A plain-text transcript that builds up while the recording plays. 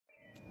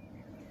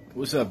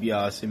What's up,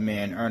 y'all? It's your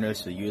man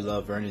Ernest, or you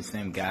love Ernest,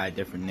 same guy,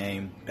 different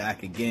name.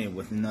 Back again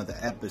with another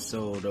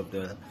episode of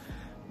the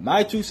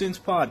My Two Cents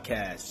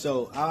podcast.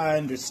 So I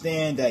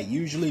understand that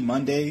usually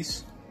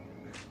Mondays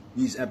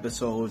these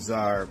episodes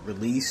are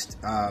released,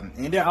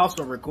 and they're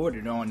also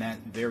recorded on that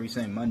very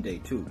same Monday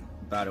too.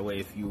 By the way,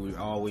 if you were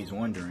always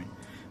wondering,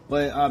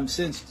 but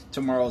since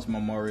tomorrow's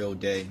Memorial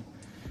Day,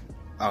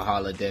 a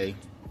holiday,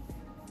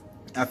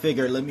 I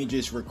figured let me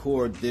just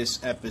record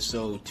this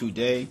episode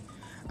today.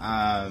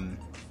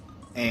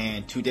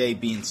 And today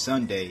being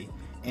Sunday,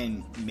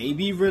 and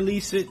maybe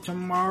release it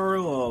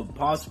tomorrow or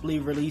possibly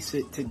release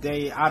it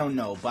today. I don't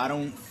know, but I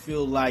don't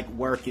feel like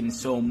working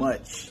so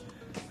much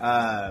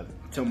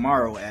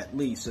tomorrow, at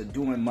least, or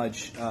doing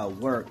much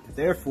work.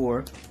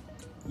 Therefore,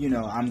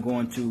 I'm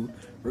going to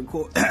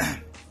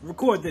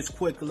record this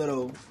quick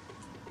little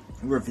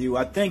review.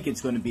 I think it's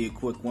going to be a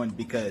quick one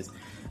because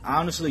I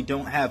honestly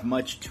don't have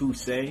much to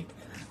say.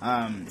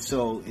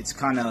 So it's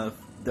kind of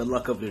the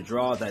luck of the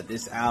draw that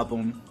this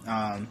album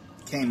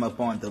came up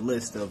on the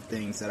list of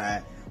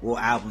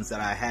albums that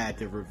I had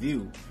to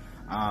review.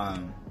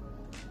 And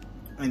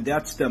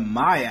that's the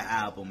Maya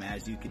album,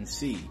 as you can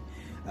see.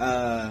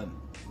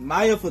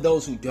 Maya, for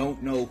those who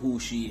don't know who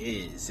she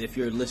is, if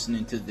you're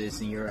listening to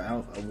this and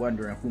you're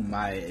wondering who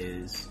Maya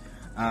is,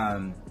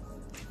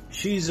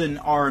 she's an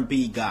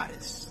R&B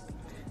goddess.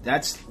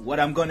 That's what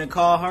I'm going to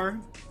call her.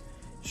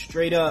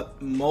 Straight up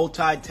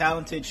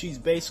multi-talented. She's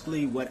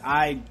basically what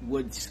I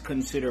would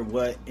consider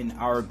what an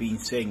R&B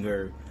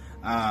singer,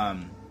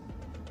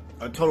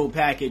 a total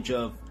package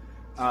of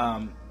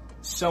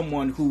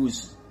someone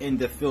who's in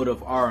the field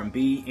of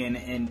R&B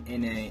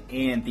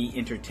and the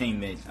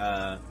entertainment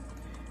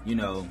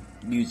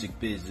music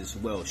business.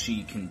 Well,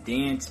 she can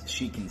dance,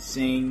 she can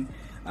sing.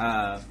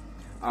 I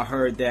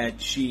heard that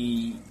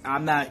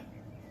I'm not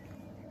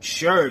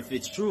sure if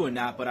it's true or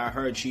not, but I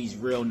heard she's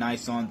real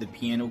nice on the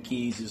piano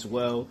keys as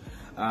well,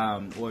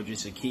 or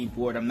just a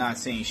keyboard. I'm not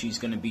saying she's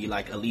gonna be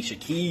like Alicia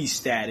Keys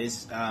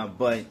status,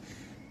 but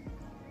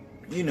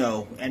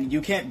and you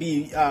can't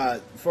be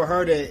for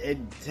her to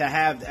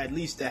have at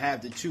least to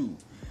have the two,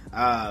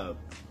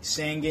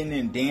 singing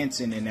and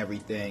dancing and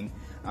everything.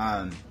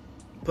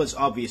 Plus,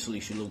 obviously,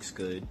 she looks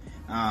good,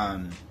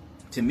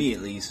 to me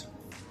at least.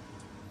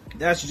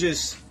 That's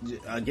just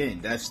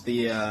that's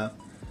the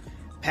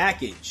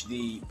package,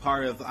 the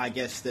part of, I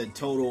guess, the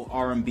total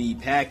R&B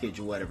package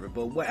or whatever.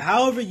 But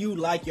however you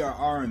like your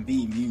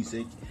R&B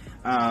music,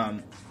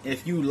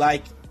 if you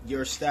like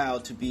your style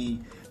to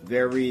be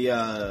very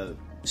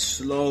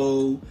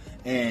slow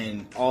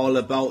and all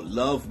about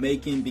love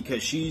making,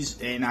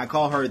 because and I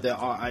call her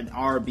an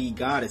R&B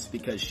goddess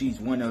because she's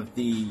one of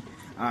the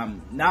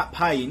not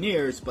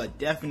pioneers, but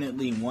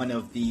definitely one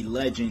of the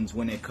legends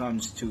when it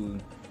comes to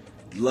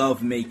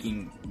love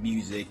making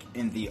music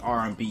in the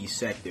R&B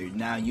sector.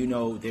 Now,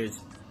 there's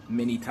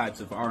many types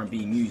of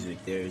R&B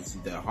music. There's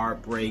the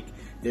heartbreak,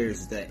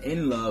 there's the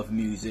in love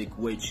music,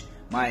 which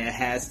Maya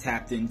has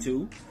tapped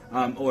into,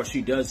 or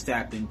she does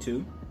tap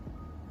into.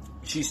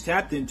 She's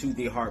tapped into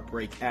the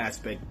heartbreak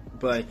aspect,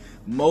 but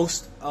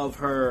most of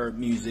her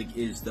music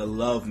is the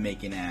love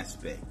making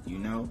aspect,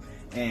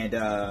 and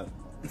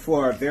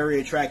for a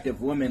very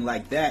attractive woman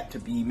like that to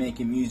be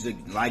making music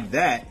like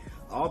that,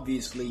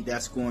 obviously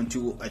that's going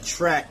to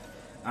attract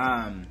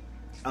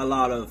a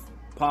lot of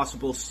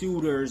possible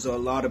suitors or a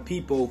lot of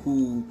people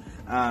who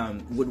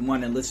would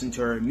want to listen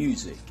to her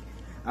music.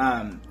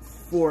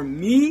 For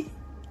me,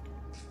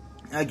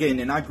 again,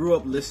 and I grew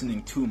up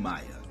listening to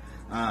Maya,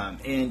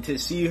 and to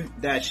see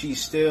that she's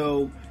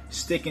still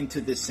sticking to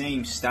the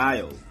same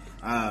style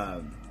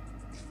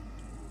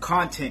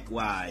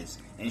content-wise,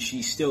 and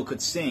she still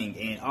could sing,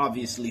 and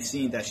obviously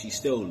seeing that she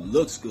still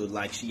looks good,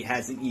 like she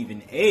hasn't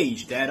even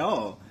aged at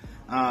all.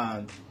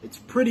 It's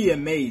pretty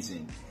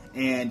amazing,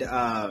 and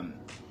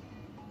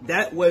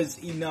that was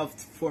enough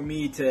for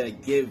me to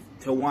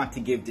want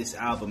to give this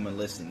album a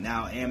listen.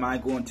 Now, am I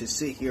going to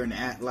sit here and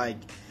act like,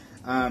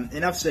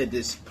 and I've said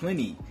this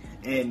plenty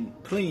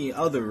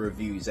other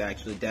reviews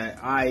actually, that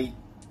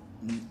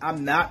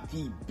I'm not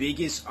the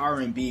biggest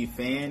R&B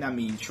fan. I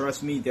mean,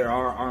 trust me, there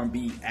are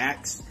R&B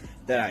acts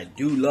that I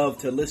do love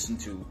to listen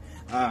to,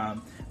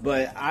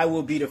 but I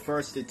will be the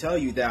first to tell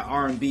you that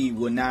R&B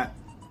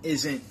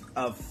isn't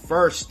a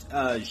first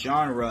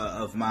genre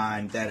of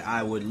mine that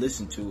I would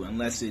listen to,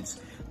 unless it's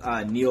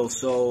neo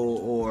soul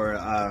or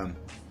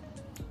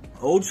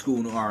old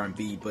school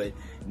R&B, but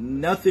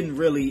nothing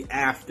really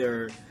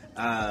after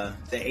the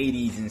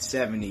 80s and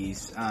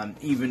 70s,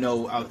 even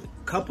though a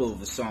couple of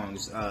the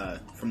songs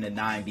from the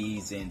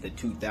 90s and the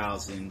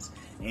 2000s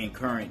and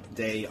current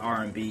day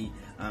R&B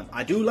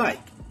I do like,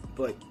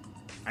 but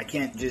I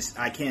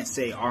can't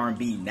say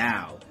R&B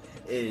now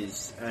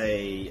is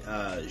a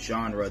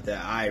genre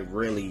that I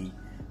really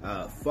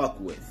fuck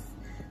with.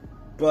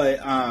 But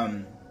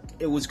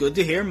it was good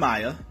to hear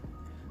Maya.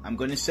 I'm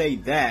going to say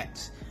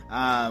that.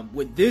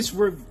 With this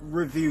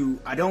review,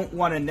 I don't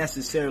want to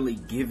necessarily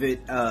give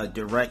it a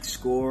direct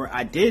score.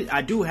 I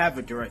do have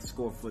a direct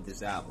score for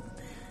this album.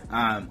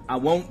 I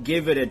won't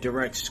give it a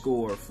direct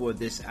score for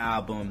this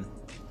album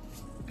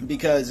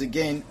because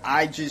again,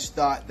 I just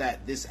thought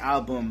that this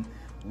album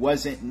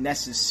wasn't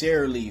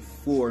necessarily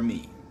for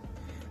me.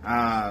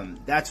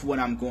 That's what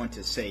I'm going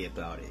to say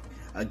about it.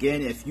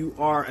 Again, if you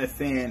are a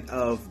fan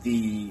of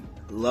the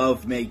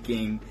love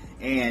making,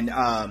 and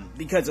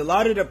because a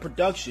lot of the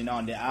production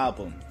on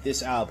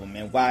this album,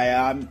 and why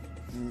I'm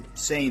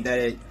saying that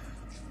it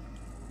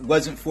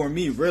wasn't for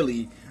me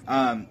really,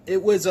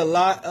 it was a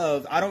lot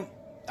of,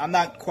 I'm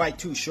not quite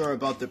too sure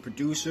about the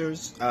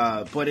producers,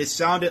 but it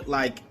sounded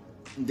like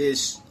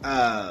this,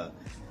 I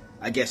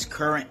guess,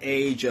 current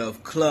age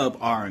of club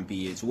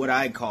R&B is what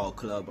I call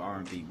club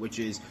R&B, which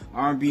is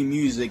R&B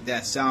music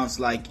that sounds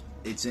like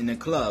it's in a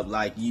club.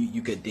 Like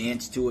you could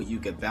dance to it, you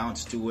could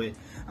bounce to it.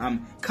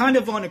 Kind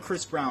of on a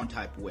Chris Brown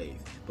type wave.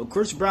 But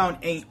Chris Brown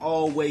ain't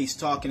always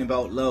talking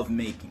about love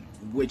making,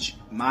 which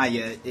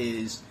Maya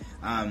is.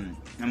 I'm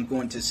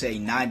going to say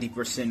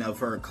 90% of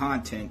her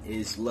content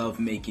is love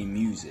making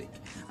music.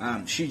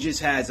 She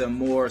just has a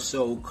more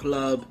so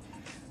club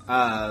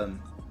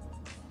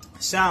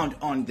sound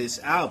on this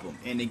album.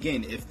 And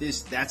again, if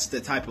that's the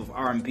type of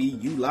R&B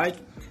you like,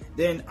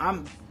 then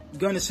I'm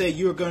gonna say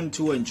you're going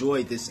to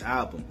enjoy this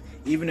album,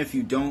 even if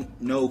you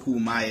don't know who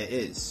Maya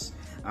is.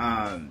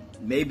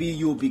 Maybe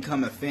you'll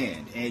become a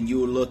fan and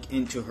you'll look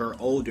into her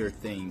older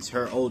things,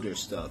 her older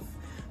stuff.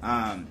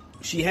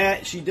 She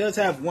does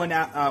have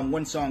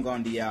one song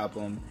on the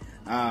album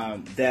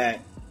that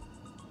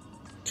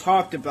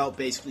talked about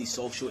basically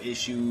social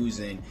issues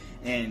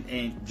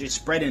and just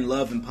spreading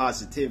love and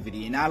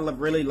positivity, and I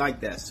really like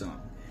that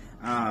song.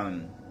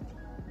 And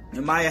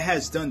Maya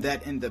has done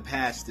that in the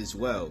past as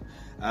well.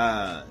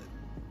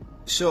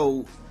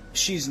 So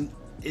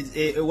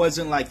it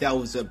wasn't like that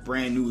was a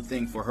brand new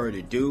thing for her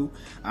to do.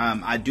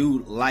 I do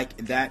like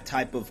that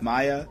type of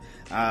Maya.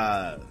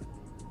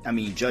 I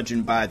mean,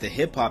 judging by the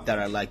hip hop that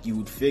I like,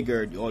 you'd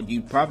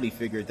probably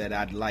figure that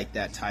I'd like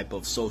that type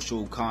of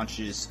social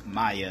conscious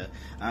Maya.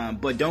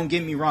 But don't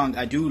get me wrong,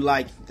 I do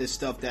like the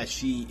stuff that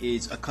she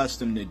is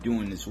accustomed to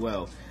doing as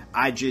well.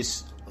 I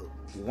just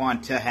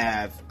want to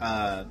have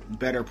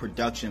better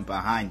production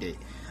behind it.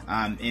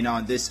 And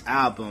on this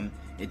album,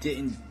 it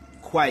didn't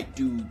quite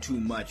do too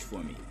much for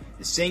me.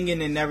 The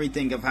singing and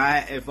everything, if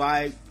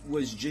I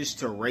was just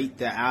to rate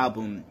the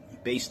album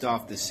based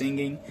off the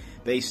singing,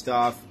 based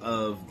off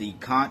of the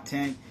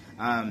content,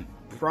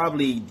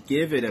 probably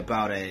give it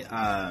about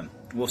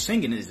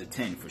singing is a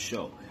 10 for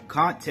sure.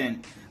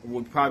 Content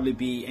would probably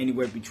be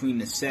anywhere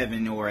between a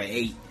 7 or an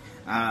 8.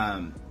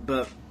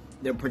 But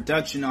the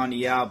production on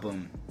the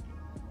album,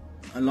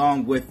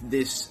 along with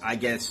this, I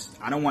guess,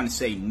 I don't want to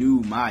say new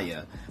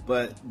Maya,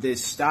 but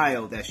this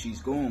style that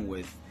she's going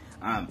with,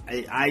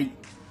 I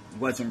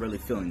wasn't really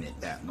feeling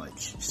it that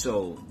much.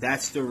 So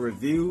that's the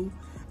review.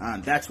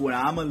 That's what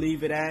I'm going to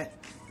leave it at.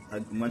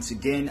 Once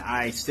again,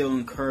 I still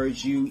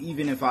encourage you,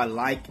 even if I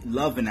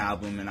love an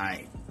album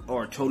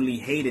or totally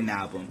hate an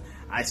album,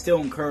 I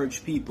still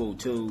encourage people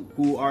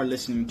who are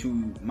listening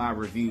to my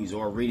reviews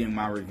or reading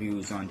my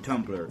reviews on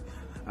Tumblr,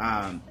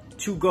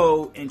 to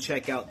go and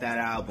check out that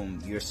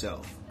album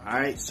yourself.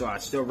 Alright, so I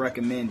still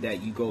recommend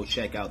that you go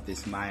check out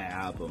this Maya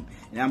album.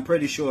 And I'm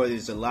pretty sure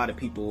there's a lot of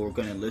people who are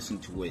going to listen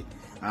to it.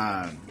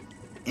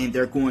 And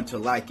they're going to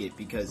like it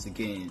because,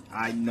 again,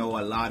 I know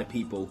a lot of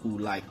people who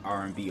like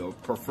R&B or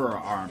prefer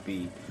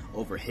R&B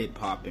over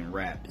hip-hop and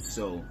rap.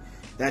 So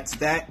that's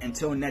that.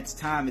 Until next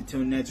time,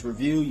 until next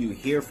review, you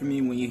hear from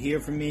me when you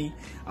hear from me.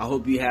 I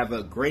hope you have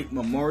a great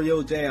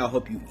Memorial Day. I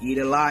hope you eat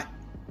a lot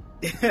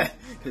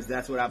because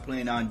that's what I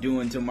plan on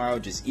doing tomorrow,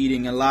 just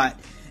eating a lot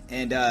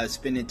and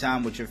spending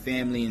time with your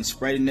family and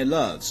spreading the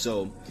love.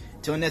 So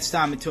until next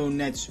time, until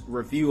next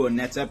review or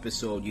next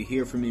episode, you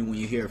hear from me when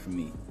you hear from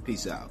me.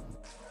 Peace out.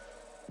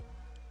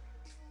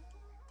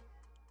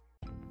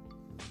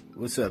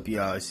 What's up,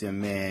 y'all? It's your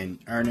man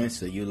Ernest,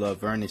 so you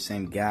love Ernest,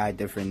 same guy,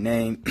 different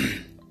name.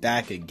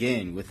 Back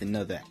again with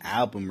another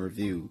album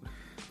review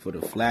for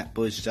the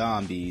Flatbush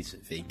Zombies,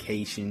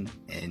 Vacation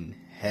in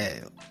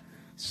Hell.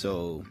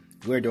 So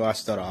where do I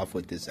start off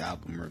with this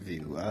album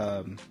review?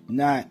 I'm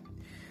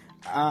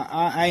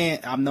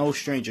no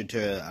stranger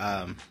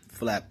to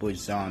Flatbush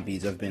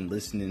Zombies. I've been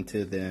listening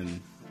to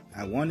them,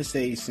 I want to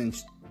say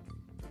since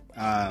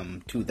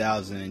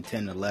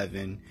 2010,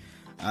 11,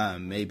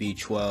 maybe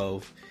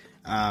 12.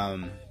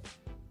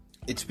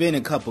 It's been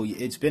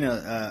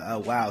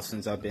a while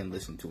since I've been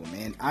listening to them,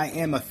 and I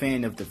am a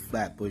fan of the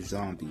Flatbush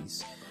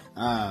Zombies.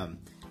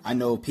 I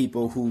know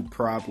people who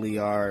probably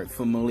are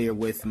familiar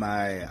with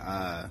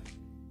my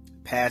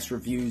past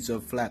reviews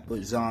of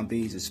Flatbush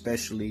Zombies,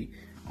 especially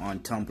on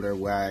Tumblr,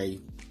 where I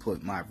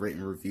put my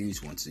written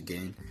reviews once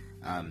again.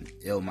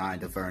 Ill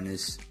Mind of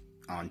Ernest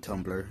on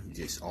Tumblr,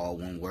 just all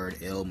one word,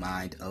 Ill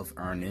Mind of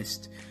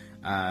Ernest.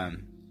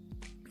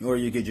 Or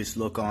you could just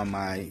look on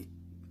my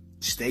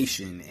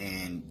station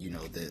and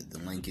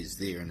the link is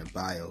there in the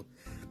bio.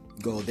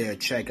 Go there,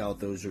 check out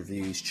those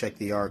reviews, check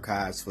the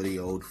archives for the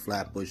old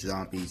Flatbush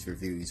Zombies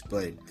reviews.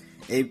 But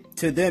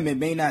to them it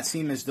may not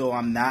seem as though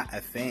I'm not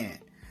a fan,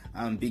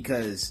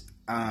 because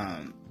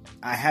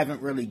I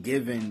haven't really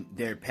given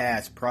their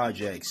past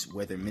projects,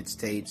 whether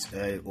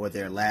mixtapes or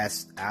their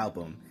last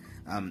album.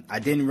 I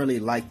didn't really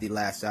like the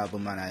last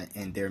album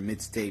and their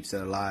mixtapes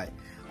a lot.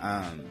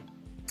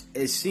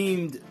 It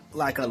seemed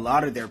like a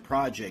lot of their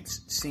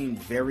projects seemed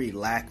very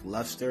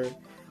lackluster,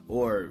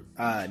 or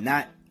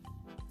not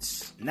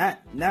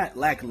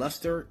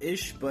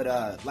lackluster-ish,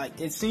 but like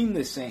it seemed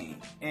the same,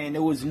 and it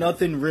was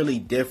nothing really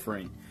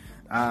different.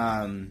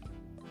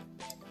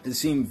 It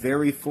seemed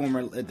very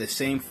the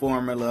same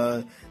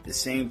formula, the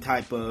same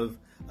type of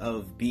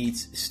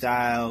beats,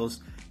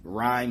 styles,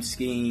 rhyme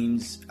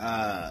schemes,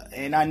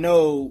 and I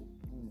know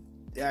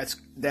that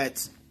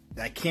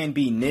can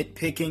be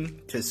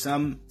nitpicking to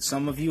some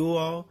of you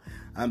all,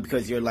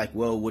 because you're like,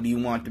 well, what do you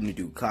want them to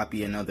do?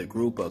 Copy another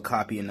group or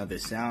copy another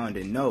sound?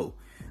 And no,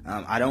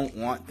 I don't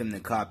want them to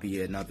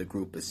copy another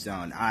group of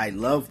sound. I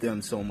love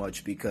them so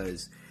much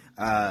because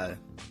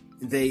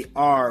they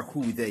are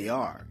who they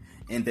are,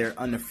 and they're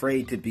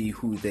unafraid to be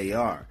who they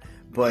are.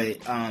 But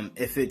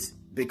if it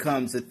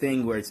becomes a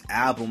thing where it's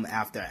album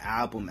after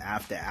album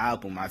after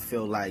album, I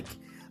feel like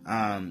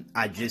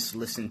I just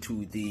listen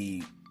to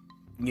the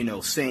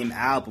same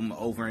album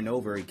over and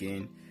over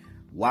again.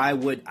 Why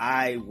would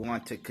I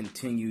want to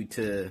continue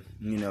to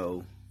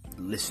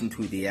listen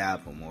to the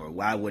album? Or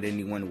why would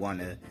anyone want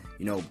to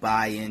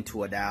buy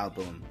into an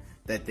album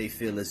that they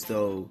feel as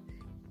though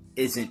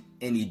isn't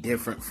any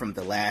different from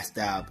the last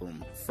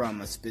album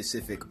from a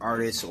specific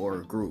artist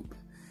or group?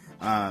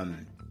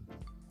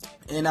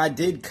 And I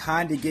did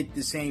kind of get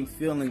the same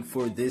feeling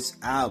for this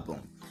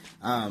album,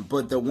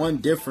 but the one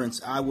difference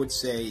I would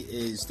say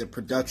is the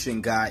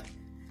production got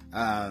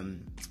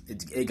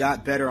it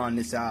got better on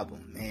this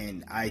album,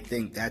 and I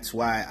think that's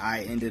why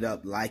I ended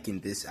up liking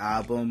this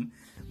album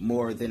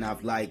more than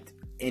I've liked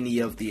any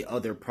of the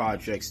other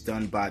projects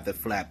done by the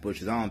Flatbush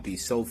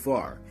Zombies so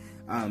far,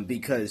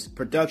 because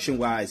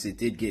production-wise, it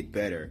did get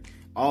better.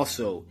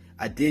 Also,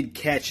 I did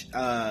catch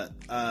a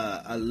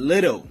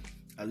little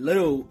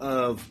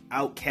of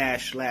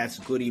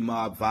Outkast / Goody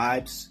Mob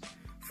vibes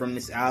from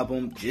this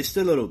album, just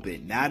a little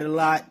bit, not a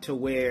lot to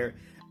where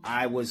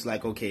I was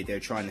like, okay, they're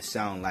trying to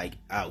sound like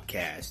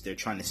Outkast. They're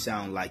trying to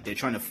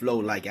flow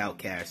like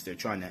Outkast. They're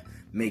trying to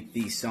make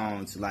these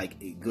songs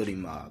like Goody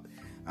Mob.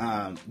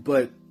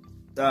 But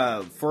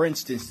for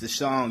instance, the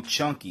song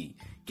Chunky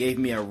gave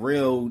me a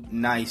real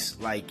nice,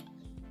 like,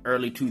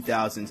 early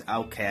 2000s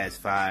Outkast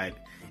vibe,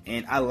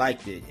 and I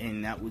liked it.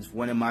 And that was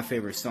one of my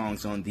favorite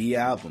songs on this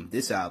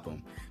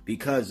album,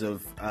 because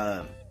of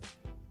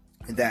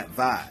that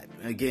vibe.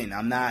 Again,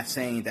 I'm not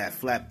saying that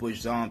Flatbush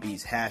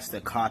Zombies has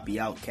to copy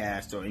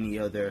Outkast or any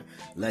other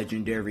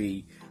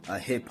legendary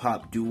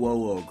hip-hop duo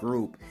or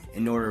group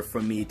in order for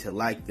me to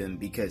like them,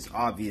 because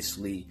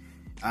obviously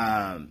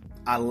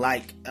I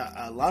like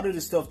a lot of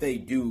the stuff they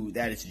do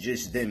that is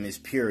just them, is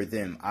pure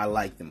them. I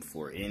like them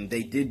for it, and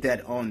they did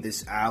that on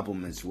this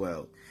album as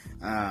well.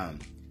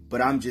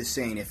 But I'm just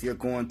saying, if you're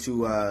going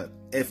to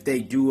if they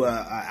do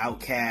a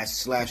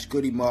Outkast /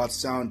 Goody Mob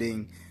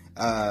sounding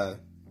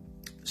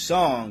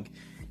song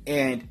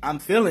and I'm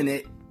feeling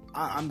it,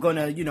 I'm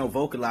gonna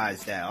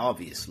vocalize that,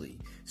 obviously.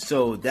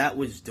 So that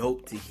was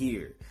dope to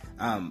hear.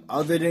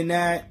 Other than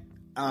that,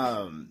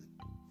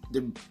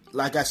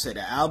 like I said,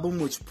 the album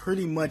was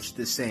pretty much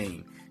the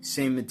same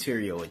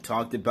material. It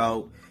talked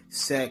about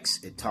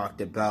sex. It talked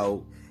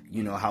about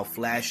how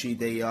flashy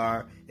they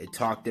are. It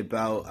talked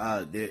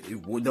about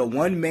the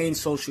one main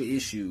social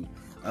issue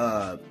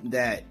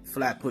that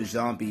Flatbush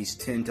Zombies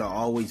tend to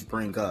always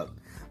bring up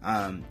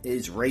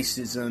is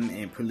racism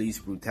and police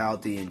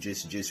brutality, and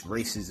just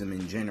racism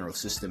in general,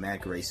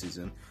 systematic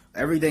racism,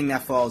 everything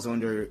that falls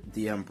under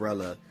the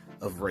umbrella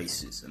of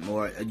racism,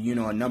 or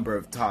a number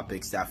of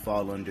topics that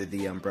fall under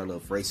the umbrella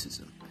of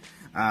racism.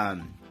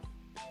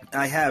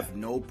 I have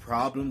no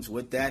problems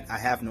with that. I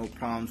have no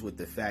problems with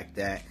the fact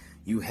that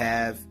you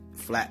have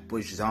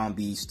Flatbush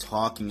Zombies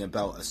talking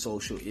about a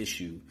social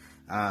issue,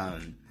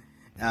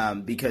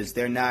 because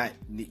they're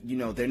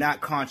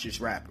not conscious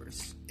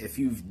rappers. If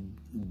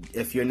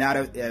you're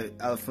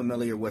not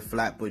familiar with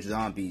Flatbush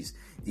Zombies,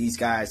 these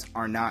guys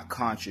are not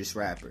conscious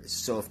rappers.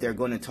 So if they're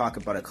going to talk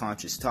about a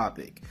conscious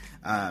topic,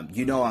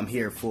 I'm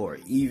here for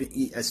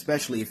it,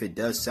 especially if it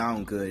does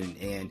sound good,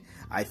 and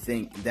I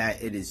think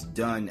that it is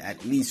done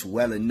at least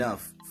well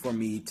enough for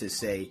me to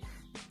say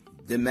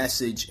the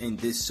message in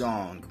this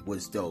song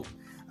was dope.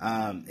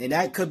 And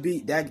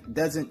that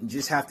doesn't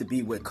just have to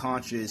be with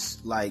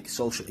conscious, like,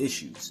 social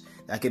issues.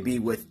 That could be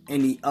with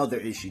any other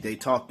issue. They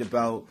talked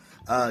about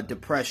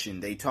depression.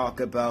 They talk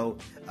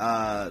about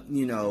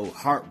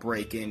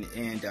heartbreak and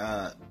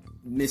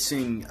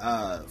missing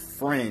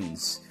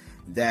friends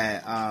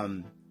that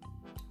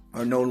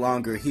are no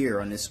longer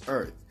here on this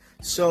earth.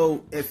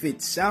 So if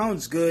it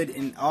sounds good,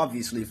 and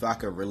obviously if I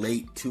could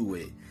relate to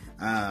it,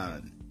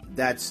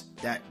 that's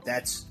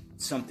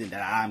something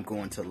that I'm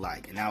going to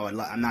like. And now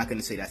I'm not going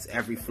to say that's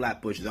every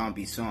Flatbush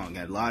Zombie song.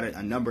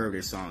 A number of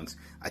their songs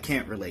I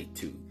can't relate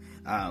to.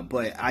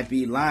 But I'd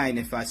be lying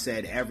if I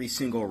said every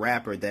single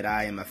rapper that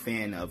I am a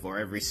fan of, or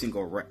every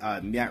single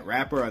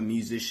rapper or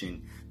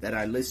musician that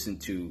I listen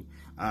to,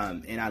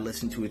 and I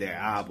listened to their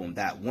album,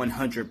 that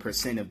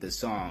 100% of the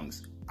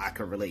songs I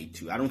could relate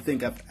to. I don't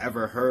think I've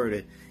ever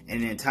heard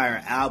an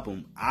entire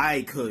album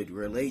I could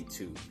relate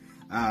to.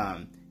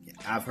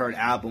 I've heard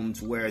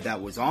albums where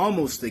that was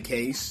almost the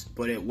case,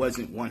 but it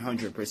wasn't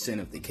 100%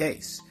 of the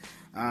case.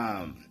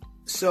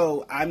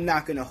 So I'm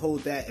not going to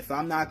hold that. If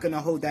I'm not going to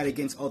hold that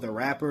against other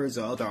rappers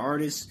or other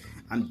artists,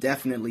 I'm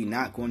definitely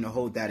not going to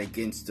hold that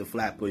against the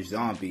Flatbush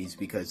Zombies,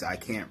 because I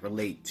can't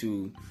relate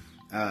to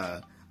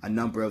a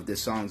number of the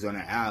songs on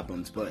their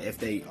albums. But if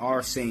they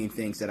are saying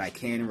things that I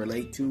can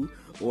relate to,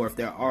 or if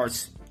there are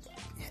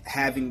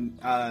having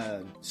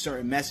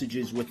certain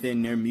messages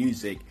within their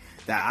music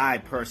that I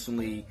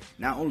personally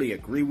not only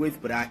agree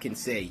with, but I can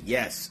say,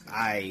 yes,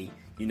 I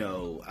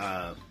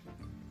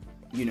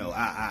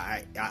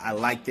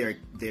like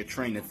their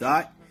train of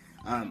thought.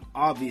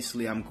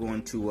 Obviously, I'm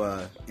going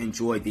to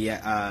enjoy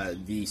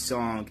the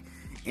song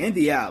and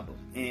the album,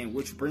 and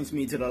which brings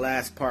me to the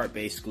last part.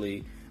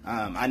 Basically,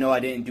 I know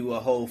I didn't do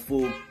a whole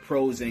full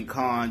pros and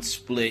cons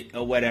split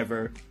or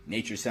whatever.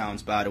 Nature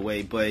sounds, by the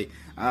way, but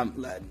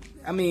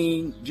I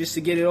mean, just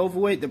to get it over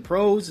with, the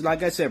pros,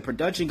 like I said,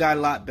 production got a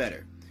lot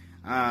better.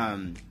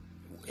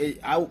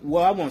 I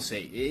won't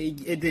say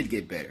it did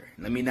get better.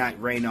 Let me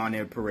not rain on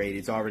their parade.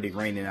 It's already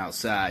raining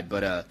outside,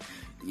 but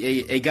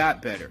it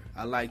got better.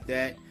 I like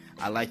that.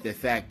 I like the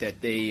fact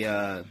that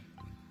they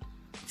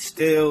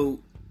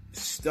still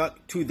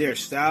stuck to their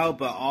style,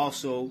 but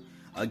also,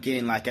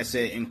 again, like I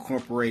said,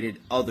 incorporated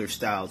other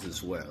styles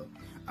as well.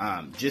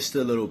 Just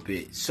a little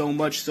bit. So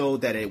much so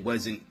that it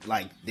wasn't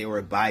like they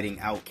were biting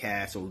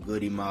Outkast or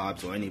Goody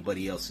Mobs or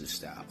anybody else's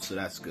style. So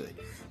that's good.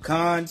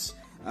 Cons,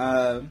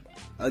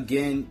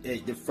 again,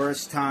 the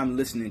first time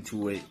listening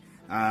to it,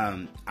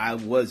 I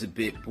was a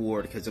bit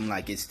bored because I'm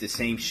like, it's the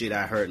same shit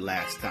I heard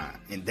last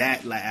time. And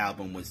that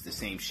album was the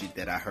same shit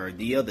that I heard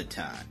the other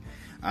time.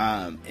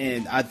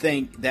 And I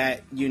think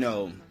that,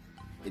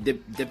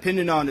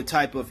 depending on the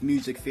type of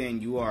music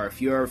fan you are,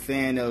 if you're a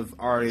fan of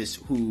artists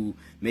who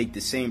make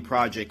the same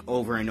project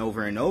over and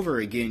over and over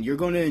again, you're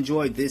going to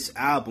enjoy this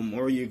album,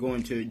 or you're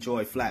going to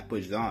enjoy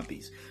Flatbush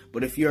Zombies.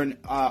 But if you're an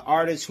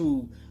artist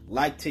who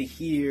like to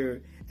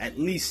hear at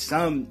least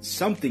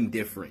something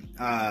different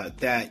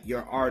that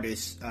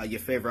your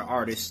favorite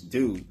artists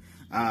do,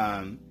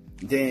 then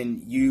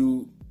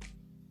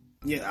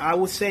I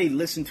would say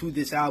listen to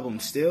this album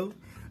still.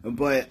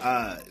 But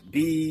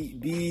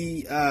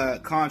be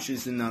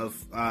conscious enough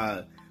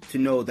to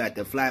know that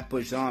the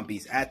Flatbush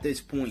Zombies at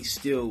this point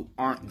still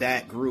aren't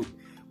that group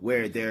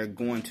where they're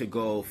going to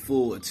go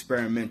full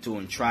experimental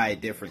and try a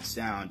different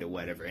sound or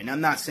whatever. And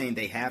I'm not saying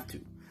they have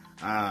to.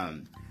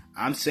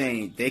 I'm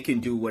saying they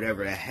can do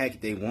whatever the heck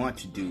they want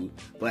to do.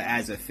 But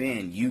as a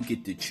fan, you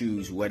get to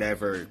choose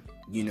whatever,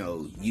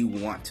 you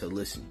want to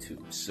listen to.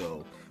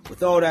 So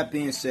with all that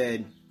being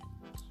said,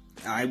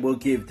 I will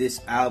give this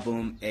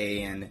album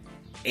an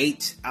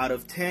 8 out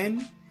of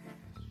 10.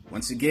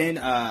 Once again,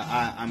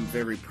 I'm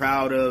very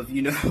proud of,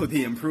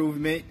 the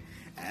improvement.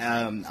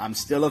 I'm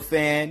still a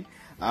fan.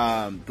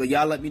 But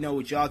y'all let me know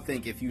what y'all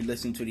think if you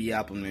listen to the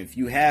album. If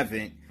you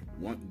haven't,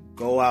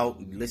 go out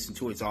and listen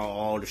to it. It's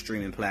all the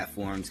streaming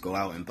platforms. Go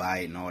out and buy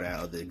it and all that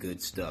other good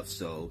stuff.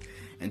 So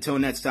until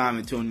next time,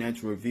 until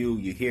next review,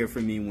 you hear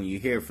from me when you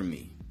hear from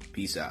me.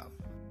 Peace out.